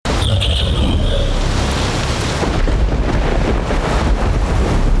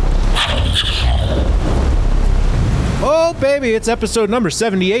baby. It's episode number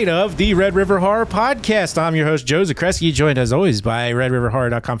 78 of the Red River Horror Podcast. I'm your host, Joe Zakreski, joined as always by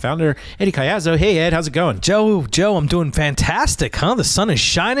RedRiverHorror.com founder Eddie Cayazzo. Hey, Ed, how's it going? Joe, I'm doing fantastic, huh? The sun is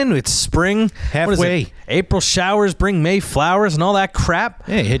shining. It's spring. Halfway. What is it? April showers bring May flowers and all that crap.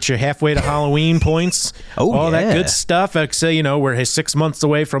 Hey, hit your halfway to Halloween points. All that good stuff. Like, say, you know, we're 6 months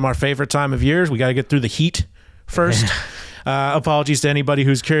away from our favorite time of years. We got to get through the heat first. Apologies to anybody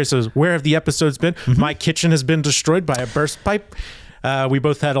who's curious as where have the episodes been. My kitchen has been destroyed by a burst pipe. We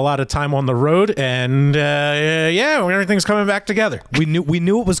both had a lot of time on the road, and everything's coming back together. We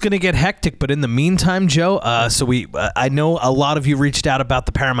knew it was going to get hectic, but in the meantime, Joe, I know a lot of you reached out about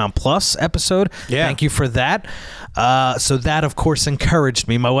the Paramount Plus episode. Yeah. Thank you for that. So that, of course, encouraged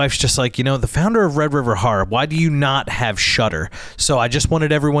me. My wife's just like, the founder of Red River Horror, why do you not have Shudder? So I just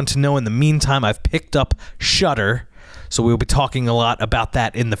wanted everyone to know in the meantime, I've picked up Shudder. So we'll be talking a lot about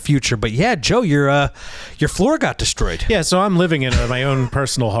that in the future. But yeah, Joe, your floor got destroyed. Yeah, so I'm living in my own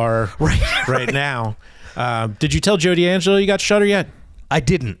personal horror right now. Did you tell Joe D'Angelo you got Shudder yet? I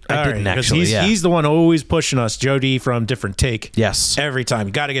didn't actually. He's the one always pushing us, Joe D from Different Take. Yes. Every time.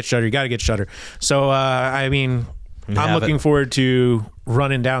 You got to get Shudder. So, I'm looking forward to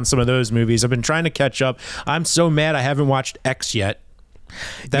running down some of those movies. I've been trying to catch up. I'm so mad I haven't watched X yet.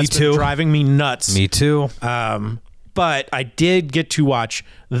 That's been driving me nuts. Me too. But I did get to watch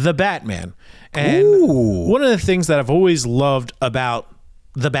The Batman. And one of the things that I've always loved about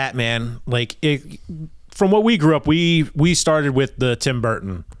The Batman, from what we grew up, we started with the Tim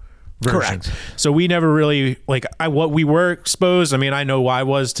Burton version. Correct. So we never really, what we were exposed, I know I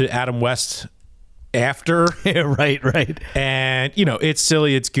was to Adam West after. Right. And, it's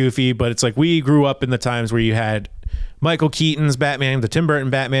silly, it's goofy, but it's like we grew up in the times where you had Michael Keaton's Batman, the Tim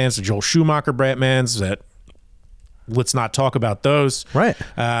Burton Batmans, the Joel Schumacher Batmans that... Let's not talk about those. Right.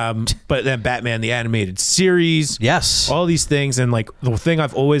 But then Batman, the animated series. Yes. All these things. And the thing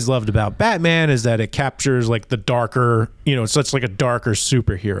I've always loved about Batman is that it captures the darker, such a darker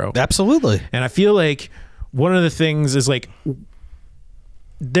superhero. Absolutely. And I feel like one of the things is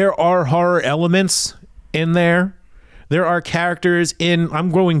there are horror elements in there. There are characters I'm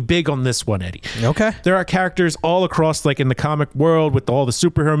going big on this one, Eddie. Okay. There are characters all across, in the comic world with all the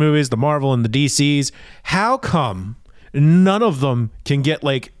superhero movies, the Marvel and the DCs. How come none of them can get,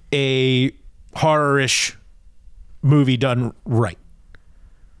 a horror-ish movie done right?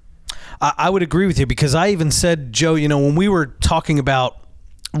 I would agree with you because I even said, Joe, when we were talking about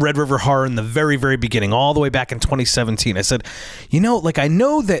Red River Horror in the very, very beginning, all the way back in 2017. I said, I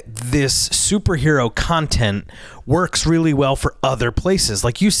know that this superhero content works really well for other places.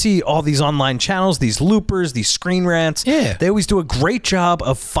 You see all these online channels, these loopers, these Screen Rants. Yeah. They always do a great job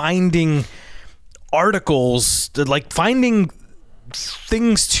of finding articles, finding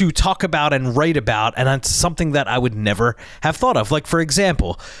things to talk about and write about, and it's something that I would never have thought of. For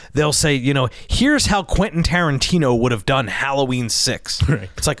example, they'll say, here's how Quentin Tarantino would have done Halloween 6. Right.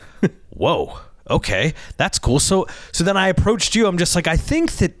 It's like, whoa, okay, that's cool. So then I approached you. I'm just like, I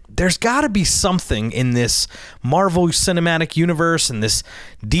think that there's got to be something in this Marvel Cinematic Universe and this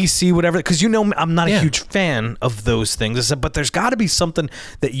DC, whatever, because I'm not a huge fan of those things. I said, but there's got to be something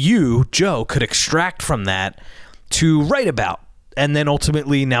that you, Joe, could extract from that to write about. And then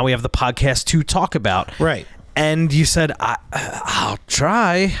ultimately, now we have the podcast to talk about. Right. And you said, I'll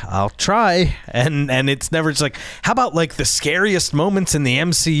try. And it's never just how about the scariest moments in the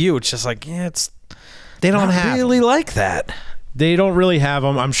MCU? It's just they don't have really like that. They don't really have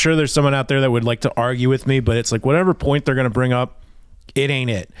them. I'm sure there's someone out there that would like to argue with me, but it's whatever point they're going to bring up, it ain't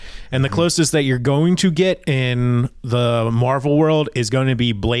it. And the closest that you're going to get in the Marvel world is going to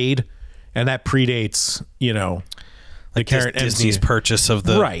be Blade. And that predates, the current Disney's purchase of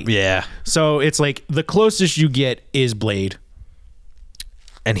the... Right. Yeah. So it's the closest you get is Blade.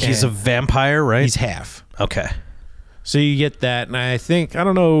 And he's a vampire, right? He's half. Okay. So you get that. And I think, I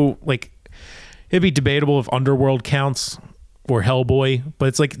don't know, it'd be debatable if Underworld counts or Hellboy,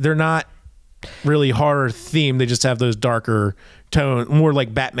 but it's they're not really horror themed. They just have those darker tone, more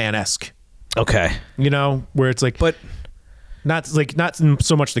Batman-esque. Okay. Where it's but... Not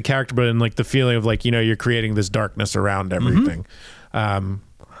so much the character, but in the feeling of you're creating this darkness around everything.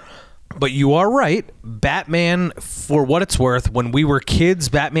 But you are right. Batman, for what it's worth, when we were kids,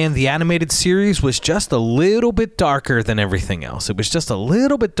 Batman the Animated Series was just a little bit darker than everything else. It was just a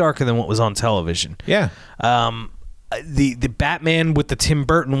little bit darker than what was on television. Yeah. The Batman with the Tim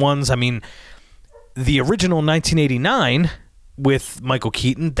Burton ones, the original 1989 with Michael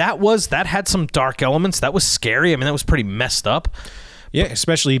Keaton, that had some dark elements. That was scary. That was pretty messed up. Yeah,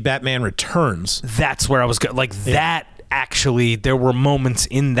 especially Batman Returns. That's where I was going. That actually there were moments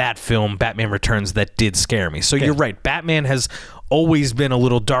in that film, Batman Returns, that did scare me. So you're right. Batman has always been a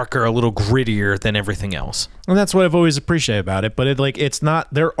little darker, a little grittier than everything else. And that's what I've always appreciated about it. But it's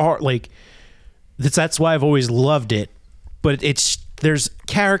not, that's why I've always loved it. But there's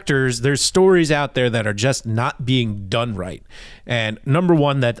characters, there's stories out there that are just not being done right. And number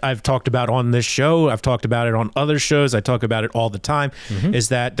one that I've talked about on this show, I've talked about it on other shows, I talk about it all the time, is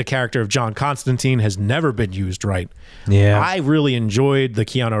that the character of John Constantine has never been used right. Yeah. I really enjoyed the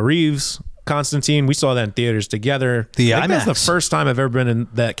Keanu Reeves Constantine. We saw that in theaters together. The IMAX. That's the first time I've ever been in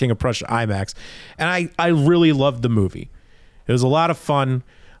that King of Prussia IMAX. And I really loved the movie. It was a lot of fun.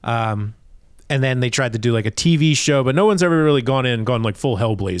 And then they tried to do like a TV show, but no one's ever really gone like full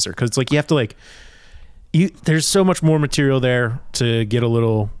Hellblazer, because it's like you have to there's so much more material there to get a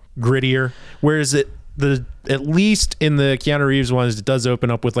little grittier. Whereas at least in the Keanu Reeves ones, it does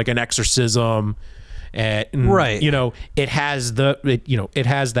open up with like an exorcism, and right. It has it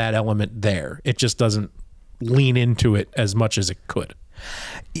has that element there. It just doesn't lean into it as much as it could.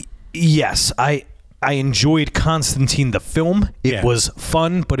 Yes, I enjoyed Constantine the film. It was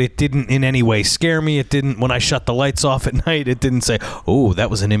fun, but it didn't in any way scare me. It didn't, when I shut the lights off at night, it didn't say, oh, that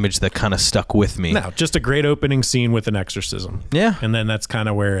was an image that kind of stuck with me. No, just a great opening scene with an exorcism. Yeah. And then that's kind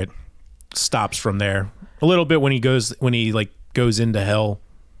of where it stops from there. A little bit when he goes into hell.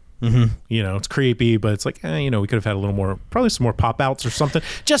 Mm-hmm. It's creepy, but it's like, we could have had a little more, probably some more pop outs or something.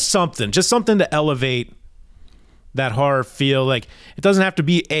 Just something to elevate that horror feel. Like, it doesn't have to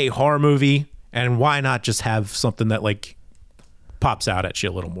be a horror movie. And why not just have something that pops out at you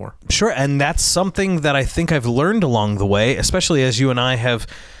a little more? Sure, and that's something that I think I've learned along the way, especially as you and I have,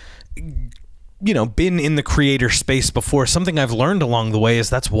 been in the creator space before. Something I've learned along the way is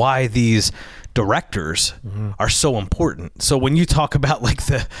that's why these directors are so important. So when you talk about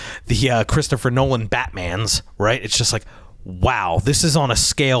the Christopher Nolan Batmans, right? It's just like, wow, this is on a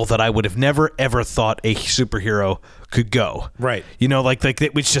scale that I would have never ever thought a superhero could go. Right.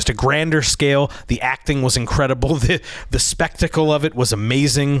 It was just a grander scale. The acting was incredible. The spectacle of it was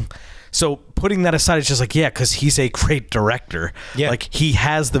amazing. So putting that aside, it's just because he's a great director. Yeah. He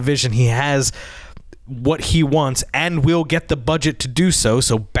has the vision. He has what he wants and will get the budget to do so.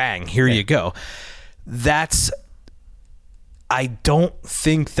 So bang, here you go. I don't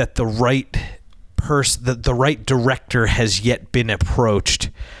think that the right the right director has yet been approached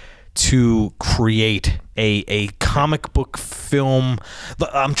to create a comic book film.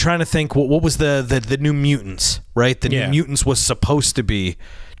 I'm trying to think, what was the New Mutants, right? The New Mutants was supposed to be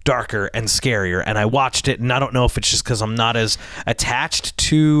darker and scarier, and I watched it, and I don't know if it's just because I'm not as attached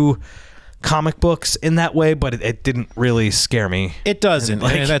to comic books in that way, but it didn't really scare me. It doesn't.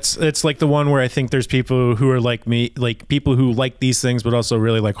 And it's like the one where I think there's people who are like me, like people who like these things but also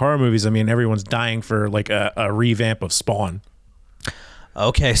really like horror movies. I mean, everyone's dying for a revamp of Spawn.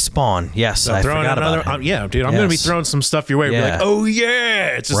 Okay, Spawn. Yes, I forgot about him. Yeah, dude, I'm going to be throwing some stuff your way. Yeah. Be like, oh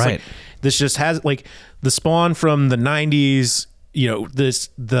yeah, it's just this just has the Spawn from the 90s.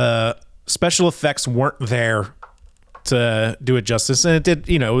 The special effects weren't there to do it justice, and it did.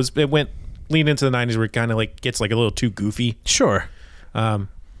 It went lean into the 90s where it kind of gets a little too goofy. Sure. Other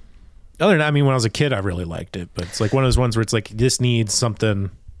than that, when I was a kid, I really liked it, but it's one of those ones where it's this needs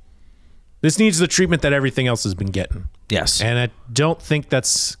something. This needs the treatment that everything else has been getting. Yes. And I don't think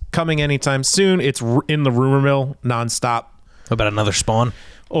that's coming anytime soon. It's in the rumor mill nonstop. About another Spawn?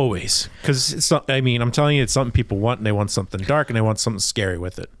 Always. Because it's not, I'm telling you, it's something people want, and they want something dark, and they want something scary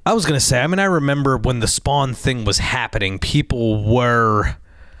with it. I was going to say, I remember when the Spawn thing was happening, people were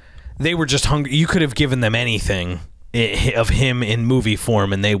just hungry. You could have given them anything of him in movie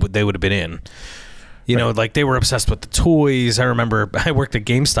form, and they would have been in. They were obsessed with the toys. I remember I worked at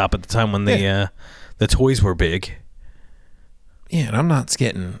GameStop at the time when the toys were big. Yeah, and I'm not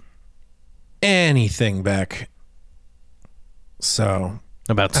getting anything back. So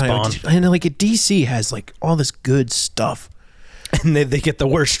about Spawn, and DC has all this good stuff, and they get the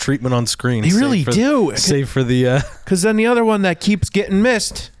worst treatment on screen. They really do, save for the because then the other one that keeps getting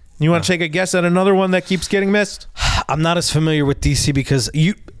missed. You want to take a guess at another one that keeps getting missed? I'm not as familiar with DC because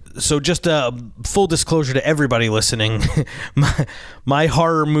So just full disclosure to everybody listening, my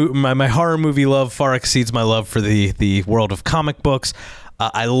horror movie love far exceeds my love for the world of comic books.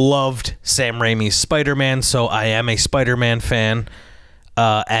 I loved Sam Raimi's Spider-Man, so I am a Spider-Man fan.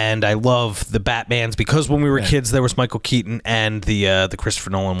 And I love the Batmans because when we were kids, there was Michael Keaton, and the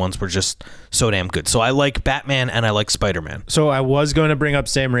Christopher Nolan ones were just so damn good. So I like Batman and I like Spider-Man. So I was going to bring up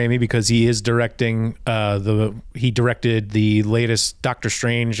Sam Raimi because he is directing he directed the latest Doctor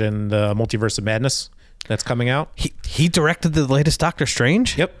Strange and the Multiverse of Madness that's coming out. He directed the latest Doctor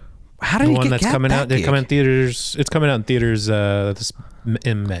Strange? Yep. How did the he one get that's that coming out? They gig? come in theaters. It's coming out in theaters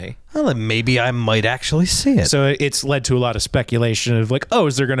in May. Well, then maybe I might actually see it. So it's led to a lot of speculation of like, oh,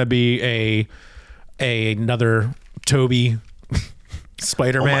 is there going to be another Toby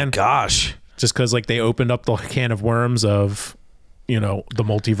Spider-Man? Oh my gosh! Just because like they opened up the can of worms of, the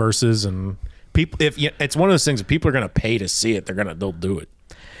multiverses and people. It's one of those things that people are going to pay to see it, they'll do it.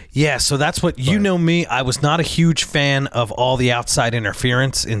 Yeah, so that's what you know me. I was not a huge fan of all the outside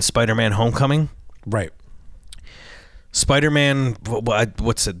interference in Spider-Man: Homecoming. Right. Spider-Man,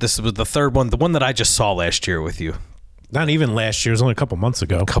 what's it? This was the third one, the one that I just saw last year with you. Not even last year. It was only a couple months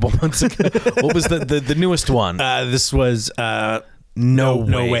ago. What was the newest one? This was No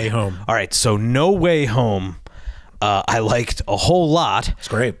Way Home. All right, so No Way Home, I liked a whole lot. It's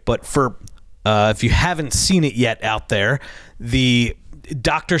great. But for if you haven't seen it yet out there, the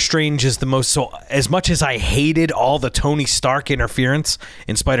Doctor Strange is the most. So as much as I hated all the Tony Stark interference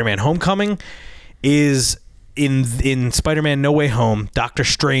in Spider-Man: Homecoming, is in Spider-Man: No Way Home, Doctor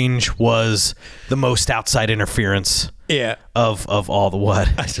Strange was the most outside interference. Yeah. Of all the what?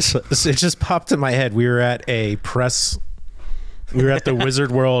 It just popped in my head. We were at the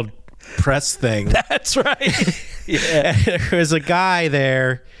Wizard World press thing. That's right. Yeah. There was a guy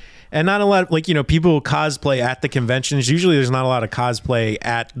there, and not a lot, people cosplay at the conventions. Usually there's not a lot of cosplay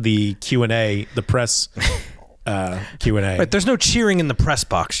at the Q&A, the press Q&A. Right, there's no cheering in the press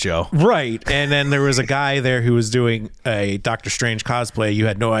box, Joe. Right. And then there was a guy there who was doing a Doctor Strange cosplay. You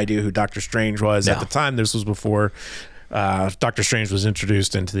had no idea who Doctor Strange was at the time. This was before Doctor Strange was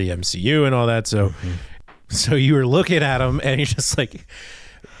introduced into the MCU and all that. So, so you were looking at him and you're just like,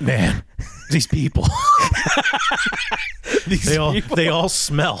 man, these people. They all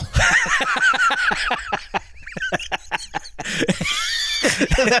smell.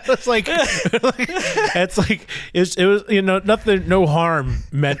 That was it was nothing, no harm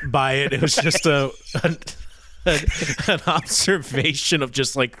meant by it. It was just an observation of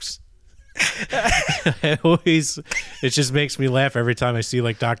just like. It just makes me laugh every time I see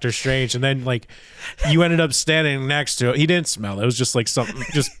like Doctor Strange, and then like you ended up standing next to it. He didn't smell it. It was just like something,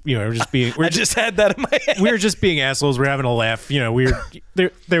 just I just had that in my head. We were just being assholes. We're having a laugh. We were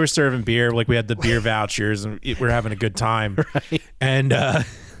they were serving beer. Like we had the beer vouchers, and we're having a good time. Right. And but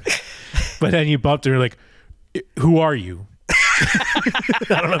then you bumped and you're like, "Who are you?"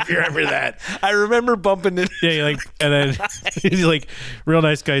 I don't know if you remember that. I remember bumping it. Yeah, and then he's like, real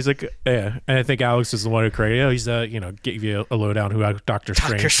nice guy. He's like, yeah. And I think Alex is the one who created. He's gave you a lowdown who Doctor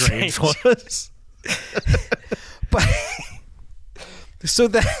Strange was. But so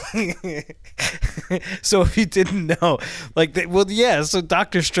so if you didn't know, so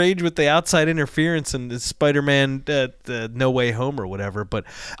Doctor Strange with the outside interference and Spider-Man No Way Home or whatever. But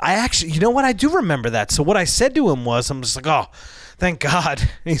I actually, I do remember that. So what I said to him was, I'm just like, oh, thank God. And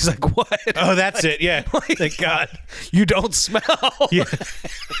he's like, what? Oh, that's it. Yeah. Thank God. You don't smell. Yeah.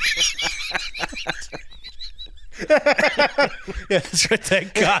 Yeah, that's right.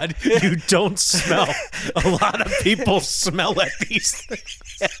 Thank God you don't smell. A lot of people smell at these things.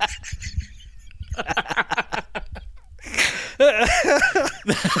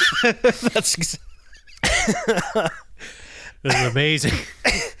 That's amazing.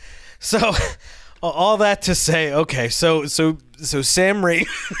 So, all that to say, okay, so Sam Raimi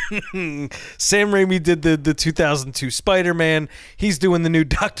did the 2002 Spider-Man. He's doing the new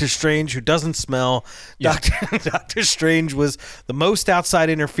Doctor Strange, who doesn't smell. Yeah. Doctor Strange was the most outside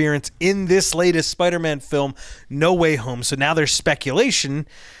interference in this latest Spider-Man film, No Way Home. So now there's speculation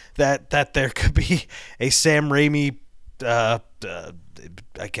that there could be a Sam Raimi, I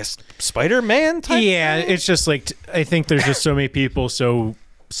guess, Spider-Man type. Yeah, thing? it's just like I think there's just so many people so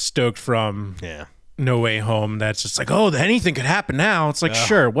stoked from No Way Home that's just like, oh, anything could happen now. It's like,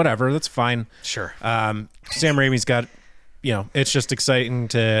 sure, whatever, that's fine. Sure. Sam Raimi's got, it's just exciting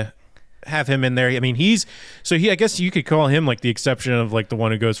to have him in there. I mean, I guess you could call him like the exception of like the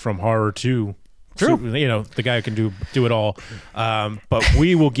one who goes from horror to, true. The guy who can do it all. But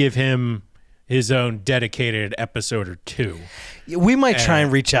we will give him his own dedicated episode or two. We might try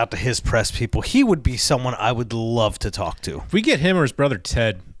and reach out to his press people. He would be someone I would love to talk to. If we get him or his brother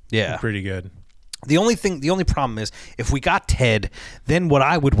Ted, yeah, pretty good. The only problem is if we got Ted, then what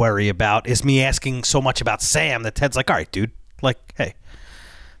I would worry about is me asking so much about Sam that Ted's like, all right, dude, like, hey.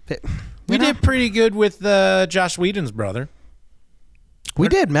 We did pretty good with Josh Whedon's brother. We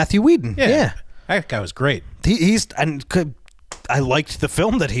did, Matthew Whedon. Yeah. That guy was great. I liked the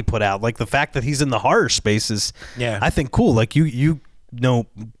film that he put out. Like the fact that he's in the horror space is, I think, cool. Like you know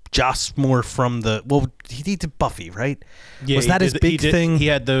Joss more from he did Buffy, right? Yeah, was that his big thing? He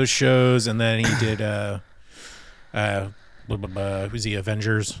had those shows, and then he did who's he,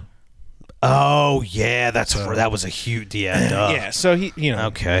 Avengers? Oh yeah, that was a huge yeah. So he,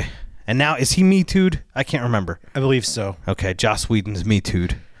 okay. And now is he Me Too'd? I can't remember. I believe so. Okay, Joss Whedon's Me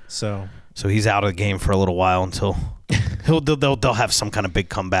Too'd. So he's out of the game for a little while until they'll have some kind of big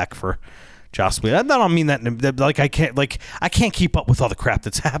comeback for Joss Whedon. I don't mean that like I can't keep up with all the crap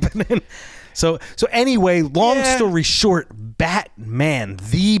that's happening. So anyway, long story short, Batman,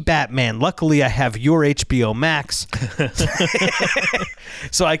 the Batman. Luckily, I have your HBO Max,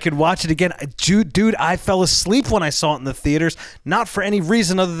 so I could watch it again. Dude, I fell asleep when I saw it in the theaters, not for any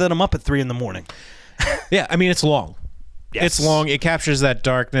reason other than I'm up at 3 a.m. Yeah, I mean, it's long. Yes. It's long. It captures that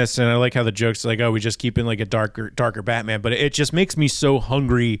darkness, and I like how the joke's like, oh, we just keep in like a darker Batman, but it just makes me so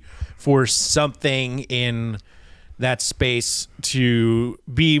hungry for something in that space to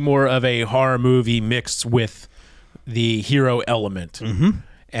be more of a horror movie mixed with the hero element. Mm-hmm.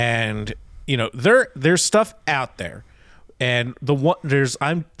 And there's stuff out there, and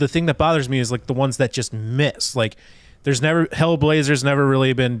the thing that bothers me is like the ones that just miss. Like Hellblazer's never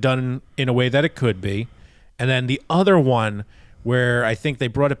really been done in a way that it could be. And then the other one where I think they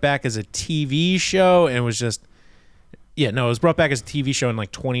brought it back as a TV show, and it was just, it was brought back as a TV show in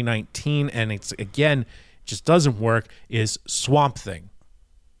like 2019, and it's again just doesn't work, is Swamp Thing.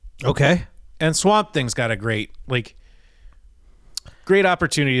 Okay. And Swamp Thing's got a great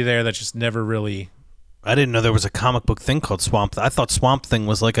opportunity there that just never really. I didn't know there was a comic book thing called Swamp Thing. I thought Swamp Thing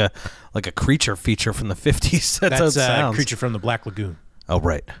was like a creature feature from the 50s. That's a creature from the Black Lagoon. Oh,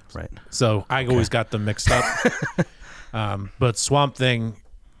 right. So I always got them mixed up. But Swamp Thing,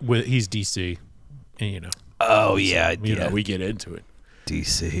 he's DC, and Oh yeah, we get into it.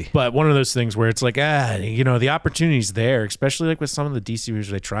 DC. But one of those things where it's like, the opportunity's there, especially like with some of the DC movies,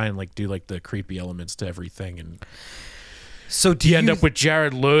 they try and like do like the creepy elements to everything, and so you end up with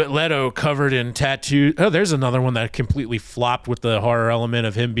Jared Leto covered in tattoos. Oh, there's another one that completely flopped with the horror element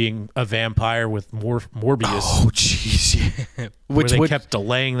of him being a vampire with Morbius. Oh, jeez. Yeah. Which they kept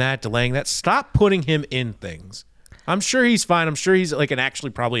delaying that. Stop putting him in things. I'm sure he's fine. I'm sure he's like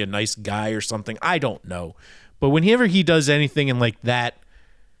probably a nice guy or something. I don't know. But whenever he does anything in like that,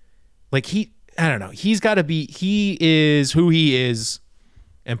 like I don't know. He is who he is.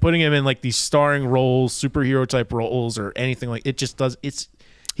 And putting him in like these starring roles, superhero type roles, or anything like it just does.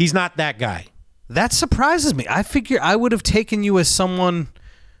 He's not that guy. That surprises me. I figure I would have taken you as someone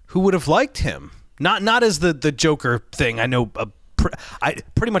who would have liked him, not as the Joker thing. I know.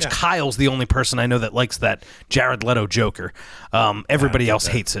 Pretty much Kyle's the only person I know that likes that Jared Leto Joker. Everybody else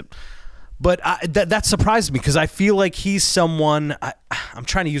hates it. But that surprised me because I feel like he's someone. I'm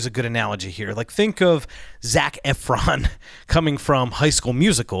trying to use a good analogy here. Like think of Zac Efron coming from High School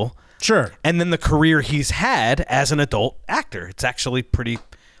Musical, sure, and then the career he's had as an adult actor. It's actually pretty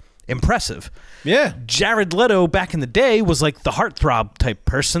impressive. Yeah, Jared Leto back in the day was like the heartthrob type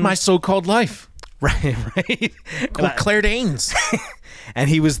person. My So-Called Life, right. With Claire Danes, and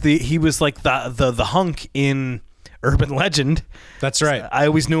he was like the hunk in Urban Legend. That's right. I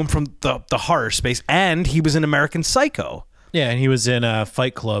always knew him from the horror space, and he was in American Psycho. Yeah, and he was in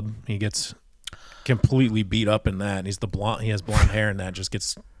Fight Club. He gets completely beat up in that. He's the blonde. He has blonde hair, and that just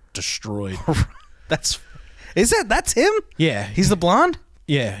gets destroyed. That's him? Yeah, he's the blonde.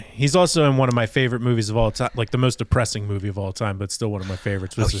 Yeah, he's also in one of my favorite movies of all time, like the most depressing movie of all time, but still one of my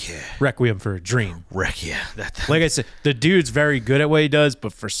favorites. Requiem for a Dream. Like I said, the dude's very good at what he does,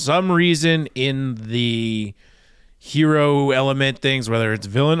 but for some reason in the hero element things, whether it's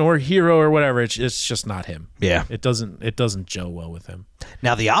villain or hero or whatever, it's just not him. Yeah, it doesn't gel well with him.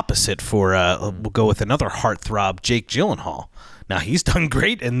 Now the opposite for we'll go with another heartthrob, Jake Gyllenhaal. Now he's done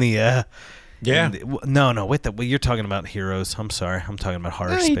great in the you're talking about heroes. I'm sorry, I'm talking about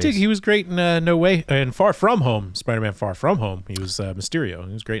horror space. He was great in No Way and Far From Home. Spider-Man Far From Home. He was Mysterio.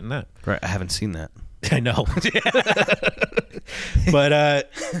 He was great in that. Right, I haven't seen that. I know,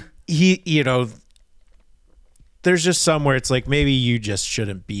 but he there's just somewhere it's like maybe you just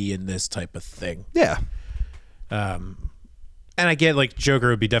shouldn't be in this type of thing. Yeah. And I get like Joker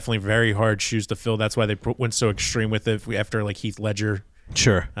would be definitely very hard shoes to fill. That's why they went so extreme with it after like Heath Ledger.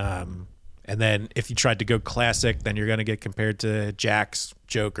 Sure. And then if you tried to go classic, then you're going to get compared to Jack's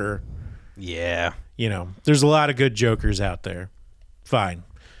Joker. Yeah. There's a lot of good Jokers out there. Fine.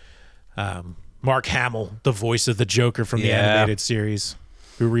 Mark Hamill, the voice of the Joker from the animated series,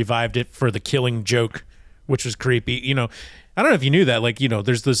 who revived it for The Killing Joke, which was creepy. I don't know if you knew that. Like,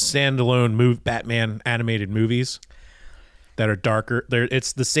 there's those standalone Batman animated movies that are darker.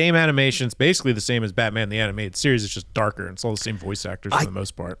 It's the same animation. It's basically the same as Batman the animated series. It's just darker. And it's all the same voice actors for the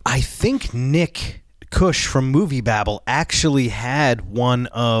most part. I think Nick Cush from Movie Babble actually had one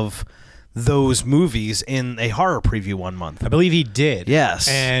of those movies in a horror preview one month. I believe he did. Yes.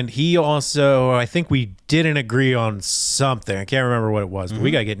 And he also, I think we didn't agree on something. I can't remember what it was, but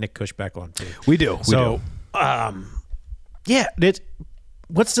we got to get Nick Cush back on too. We do. Yeah.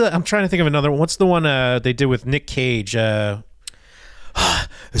 What's I'm trying to think of another one. What's the one they did with Nick Cage?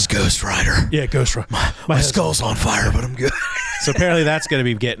 It's Ghost Rider. Yeah, Ghost Rider. My skull's on fire, but I'm good. So apparently that's going to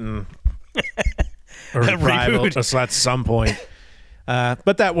be getting a revival at some point.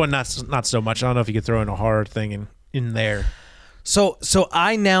 But that one, not so much. I don't know if you could throw in a horror thing in there. So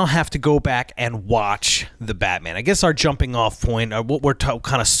I now have to go back and watch the Batman. I guess our jumping off point, what we're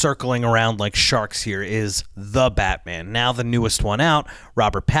kind of circling around like sharks here, is the Batman. Now the newest one out,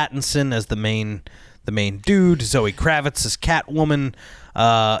 Robert Pattinson as the main dude, Zoe Kravitz as Catwoman.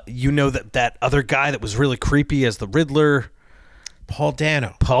 That other guy that was really creepy as the Riddler. Paul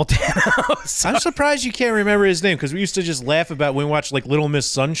Dano. I'm I'm surprised you can't remember his name, because we used to just laugh about when we watched like Little Miss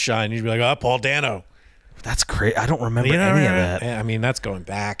Sunshine. You'd be like, Paul Dano. That's great. I don't remember any of that. I mean, that's going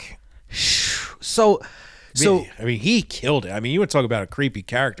back. So I mean, he killed it. I mean, you would talk about a creepy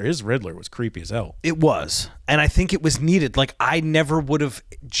character. His Riddler was creepy as hell. it was, and I think it was needed. Like, I never would have,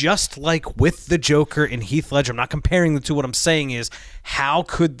 just like with the Joker and Heath Ledger, I'm not comparing the two. What I'm saying is, how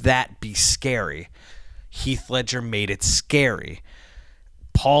could that be scary? Heath Ledger made it scary.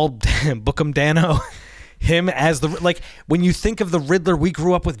 Paul Bookham Dano, him as the, like, when you think of the Riddler, we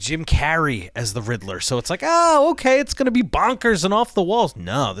grew up with Jim Carrey as the Riddler, so it's like, oh, okay, it's gonna be bonkers and off the walls.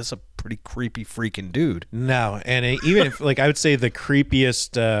 No, this is a pretty creepy freaking dude. No, and even if, like, I would say the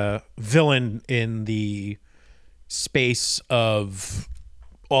creepiest villain in the space of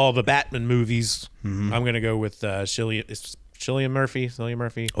all the Batman movies, I'm gonna go with Cillian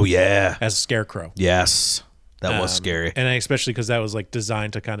Murphy. Oh yeah, as Scarecrow. yes, that was scary. And especially because that was like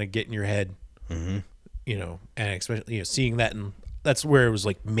designed to kind of get in your head, you know, and especially seeing that, and that's where it was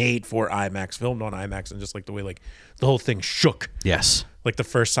like made for IMAX, filmed on IMAX, and just like the way like the whole thing shook. Yes, Like the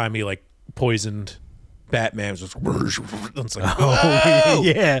first time he like poisoned Batman, it was just it's like, oh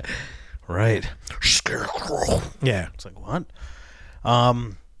yeah, right. Scarecrow. Yeah, It's like, what?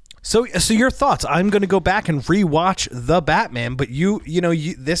 So your thoughts? I'm going to go back and rewatch The Batman, but you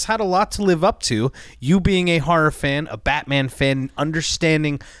this had a lot to live up to. You being a horror fan, a Batman fan,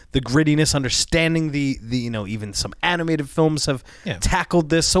 understanding the grittiness, understanding the even some animated films have tackled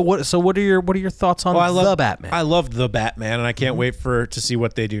this. So what are your thoughts on The Batman? I loved The Batman, and I can't wait to see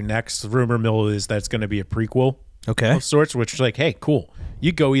what they do next. The rumor mill is that it's going to be a prequel, of sorts, which is like, hey, cool.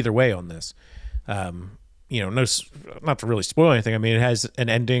 You go either way on this. No, not to really spoil anything. I mean, it has an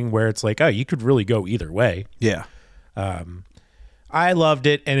ending where it's like, oh, you could really go either way. Yeah. I loved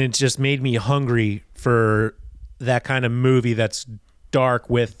it, and it just made me hungry for that kind of movie that's dark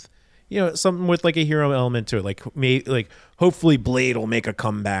with, something with like a hero element to it. Like hopefully Blade will make a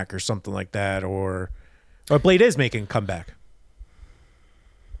comeback or something like that, or Blade is making a comeback.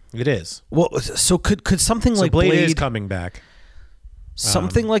 It is. Well, so could something like Blade is coming back.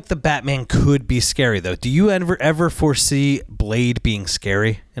 Something like the Batman could be scary, though. Do you ever foresee Blade being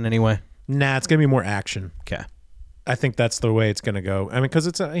scary in any way? Nah, it's gonna be more action. Okay, I think that's the way it's gonna go. I mean, because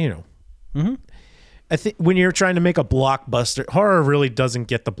it's I think when you're trying to make a blockbuster, horror really doesn't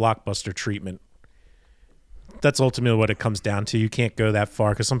get the blockbuster treatment. That's ultimately what it comes down to. You can't go that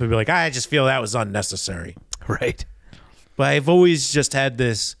far because some people are like, I just feel that was unnecessary. Right. But I've always just had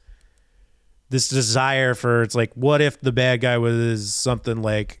this desire for, it's like, what if the bad guy was something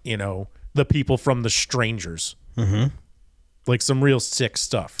like, the people from The Strangers, like some real sick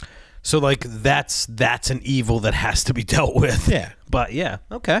stuff. So like that's an evil that has to be dealt with. Yeah. But yeah,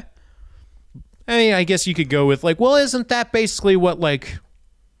 okay. I mean, I guess you could go with like, well, isn't that basically what like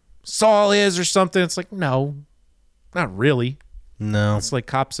Saul is or something? It's like, no, not really. No, it's like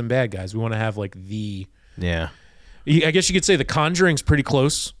cops and bad guys. We want to have like I guess you could say The Conjuring's pretty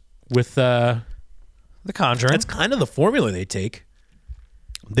close with The Conjuring. That's kind of the formula they take.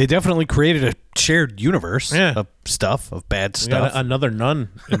 They definitely created a shared universe of bad stuff. Another Nun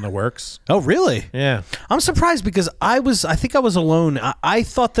in the works. Oh, really? Yeah. I'm surprised because I think I was alone. I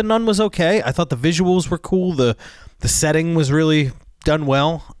thought The Nun was okay. I thought the visuals were cool. The setting was really done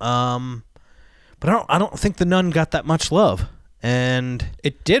well. But I don't think The Nun got that much love. And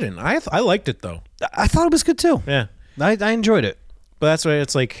it didn't. I liked it though. I thought it was good too. Yeah. I enjoyed it. But that's why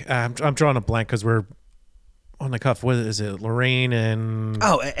it's like I'm drawing a blank because we're on the cuff. What is it? Lorraine and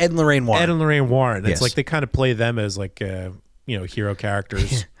Ed and Lorraine Warren. Ed and Lorraine Warren. Yes. It's like they kind of play them as like hero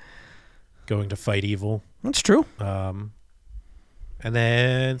characters going to fight evil. That's true. And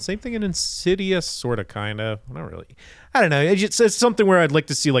then same thing in Insidious, sort of, kind of. Not really. I don't know. It's something where I'd like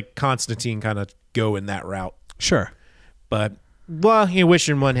to see like Constantine kind of go in that route. Sure. But Well, you wish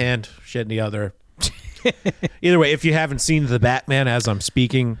in one hand, shit in the other. Either way, if you haven't seen The Batman as I'm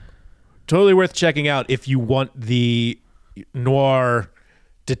speaking, totally worth checking out if you want the noir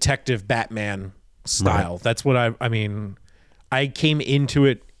detective Batman style. Right. That's what I mean, I came into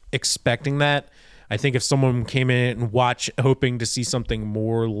it expecting that. I think if someone came in and watched hoping to see something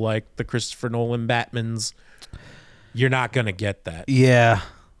more like the Christopher Nolan Batmans, you're not going to get that. Yeah.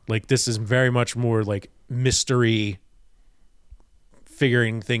 Like, this is very much more like mystery,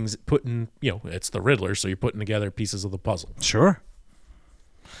 figuring things, putting, it's the Riddler, so you're putting together pieces of the puzzle. Sure.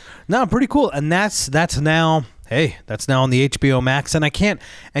 No, pretty cool. And that's now on the HBO Max.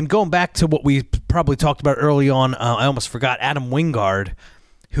 And going back to what we probably talked about early on, I almost forgot Adam Wingard,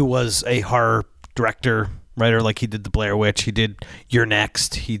 who was a horror director, writer, like he did The Blair Witch, he did You're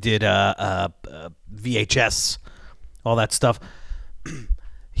Next, he did VHS, all that stuff.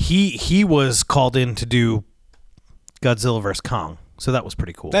 He was called in to do Godzilla vs. Kong, so that was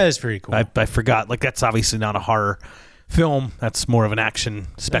pretty cool. That is pretty cool. I forgot, like, that's obviously not a horror film, that's more of an action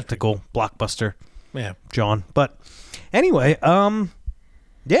spectacle blockbuster. Yeah, John. But anyway,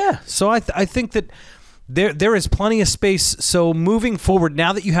 yeah. So I think that there is plenty of space. So moving forward,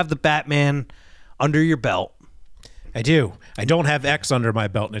 now that you have the Batman under your belt, I do. I don't have X under my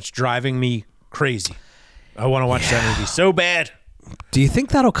belt, and it's driving me crazy. I want to watch that movie so bad. Do you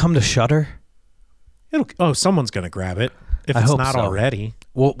think that'll come to Shudder? Someone's gonna grab it if I it's hope not so. already.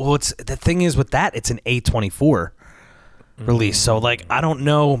 Well, it's the thing is with that, it's an A24 release. So, like, I don't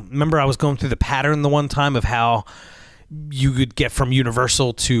know. Remember, I was going through the pattern the one time of how you could get from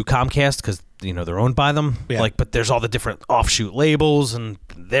Universal to Comcast because they're owned by them. Yeah. But there's all the different offshoot labels, and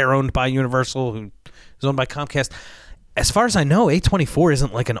they're owned by Universal, who is owned by Comcast. As far as I know, A24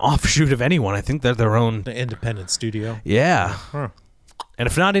 isn't like an offshoot of anyone. I think they're their own independent studio. Yeah. Huh. And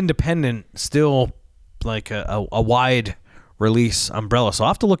if not independent, still like a wide release umbrella. So I'll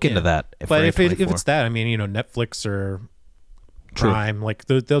have to look into that. But if it's that, I mean, Netflix or Prime, like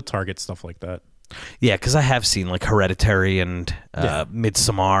they'll target stuff like that. Yeah, because I have seen like Hereditary and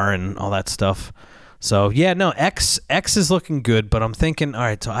Midsommar and all that stuff. So yeah, no, X is looking good, but I'm thinking, all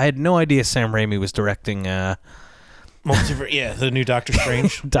right, so I had no idea Sam Raimi was directing the new Doctor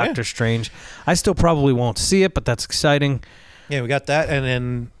Strange. Strange. I still probably won't see it, but that's exciting. Yeah, we got that, and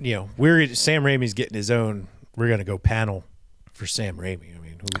then Sam Raimi's getting his own. We're gonna go panel for Sam Raimi. I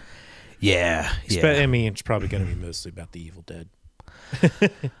mean, yeah. I mean, it's probably gonna be mostly about the Evil Dead.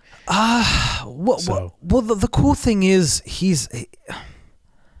 Well, the cool thing is he's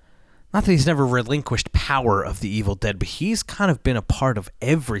not that he's never relinquished power of the Evil Dead, but he's kind of been a part of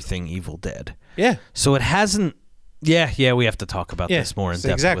everything Evil Dead. Yeah. So it hasn't. Yeah, we have to talk about this more in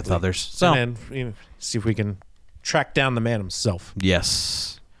depth with others. So and then see if we can track down the man himself.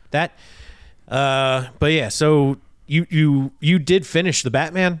 Yes. But yeah, so you did finish the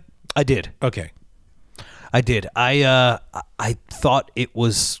Batman? I did. Okay. I did. I thought it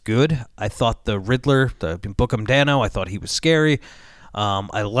was good. I thought the Riddler, the Bookham Dano, I thought he was scary.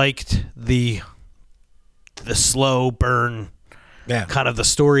 I liked the slow burn. Yeah. Kind of the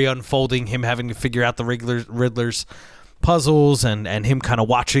story unfolding, him having to figure out the Riddler's puzzles and him kind of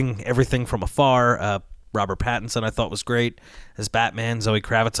watching everything from afar. Robert Pattinson I thought was great as Batman. Zoe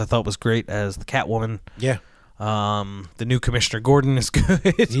Kravitz I thought was great as the Catwoman. Yeah. The new Commissioner Gordon is good.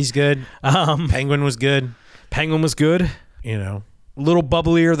 He's good. Penguin was good. Penguin was good. A little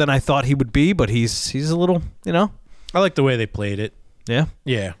bubblier than I thought he would be, but he's a little, I like the way they played it. Yeah?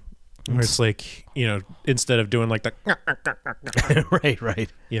 Yeah. Where it's like, instead of doing like the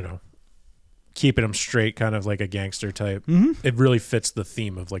right. Keeping him straight, kind of like a gangster type. Mm-hmm. It really fits the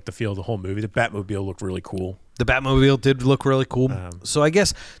theme of like the feel of the whole movie. The Batmobile looked really cool. The Batmobile did look really cool. So I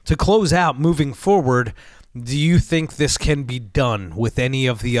guess to close out, moving forward, do you think this can be done with any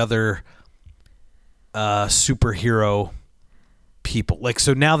of the other superhero people? Like,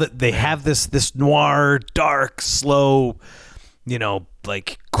 so now that they have this noir, dark, slow,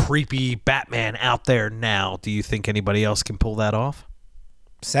 like creepy Batman out there now, do you think anybody else can pull that off?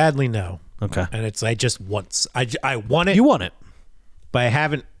 Sadly, no. Okay. And I want it. You want it. But I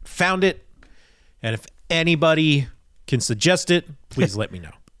haven't found it. And if anybody can suggest it, please let me know.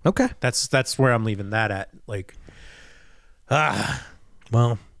 Okay. That's where I'm leaving that at. Like,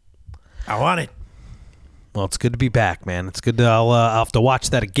 well, I want it. Well, it's good to be back, man. It's good to. I'll have to watch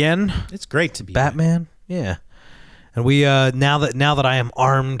that again. It's great to be Batman. Back. Yeah. And we now that I am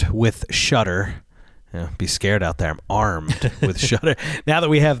armed with Shudder, be scared out there. I'm armed with Shudder. Now that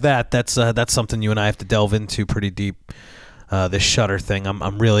we have that's something you and I have to delve into pretty deep. This Shudder thing,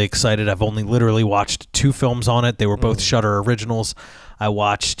 I'm really excited. I've only literally watched 2 films on it. They were both Shudder originals. I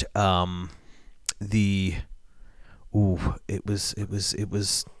watched the It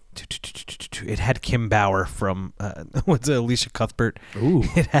had Kim Bauer from what's it, Alicia Cuthbert. Ooh.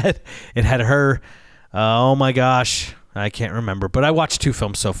 It had her. Oh my gosh, I can't remember. But I watched 2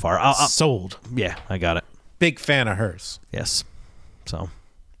 films so far. Sold. Yeah, I got it. Big fan of hers. Yes. So,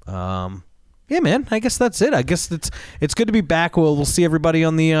 yeah, man. I guess that's it. I guess it's good to be back. We'll see everybody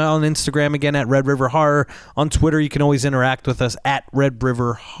on the on Instagram again at Red River Horror. On Twitter, you can always interact with us at Red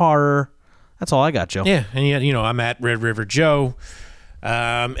River Horror. That's all I got, Joe. Yeah, and yet, I'm at Red River Joe.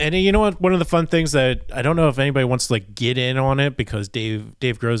 And you know what? One of the fun things that I don't know if anybody wants to get in on it, because Dave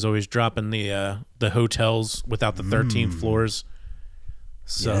Groh's always dropping the hotels without the 13 floors.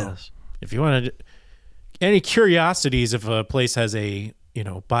 So Yes. if you want any curiosities, if a place has a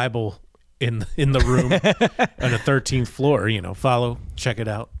Bible in the room on a 13th floor, follow, check it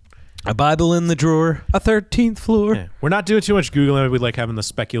out. A Bible in the drawer, a 13th floor. Yeah. We're not doing too much Googling. We like having the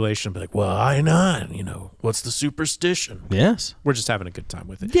speculation, be like, well, why not? What's the superstition? Yes. We're just having a good time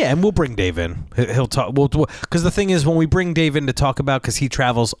with it. Yeah, and we'll bring Dave in. He'll talk. Because the thing is, when we bring Dave in to talk about, because he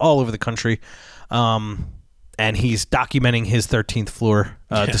travels all over the country, and he's documenting his 13th floor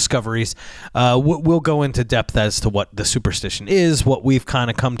discoveries, we'll go into depth as to what the superstition is, what we've kind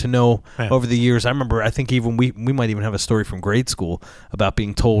of come to know over the years. I remember, I think even we might even have a story from grade school about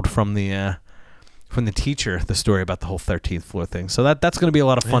being told from the teacher the story about the whole 13th floor thing. So that's going to be a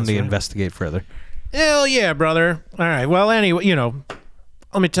lot of fun to investigate further. Hell yeah, brother. All right. Well, anyway,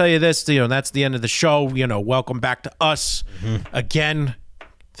 let me tell you this, that's the end of the show. Welcome back to us again.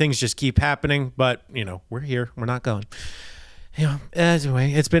 Things just keep happening, but we're here. We're not going.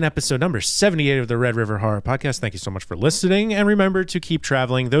 Anyway, it's been episode number 78 of the Red River Horror Podcast. Thank you so much for listening, and remember to keep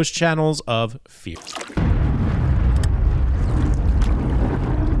traveling those channels of fear.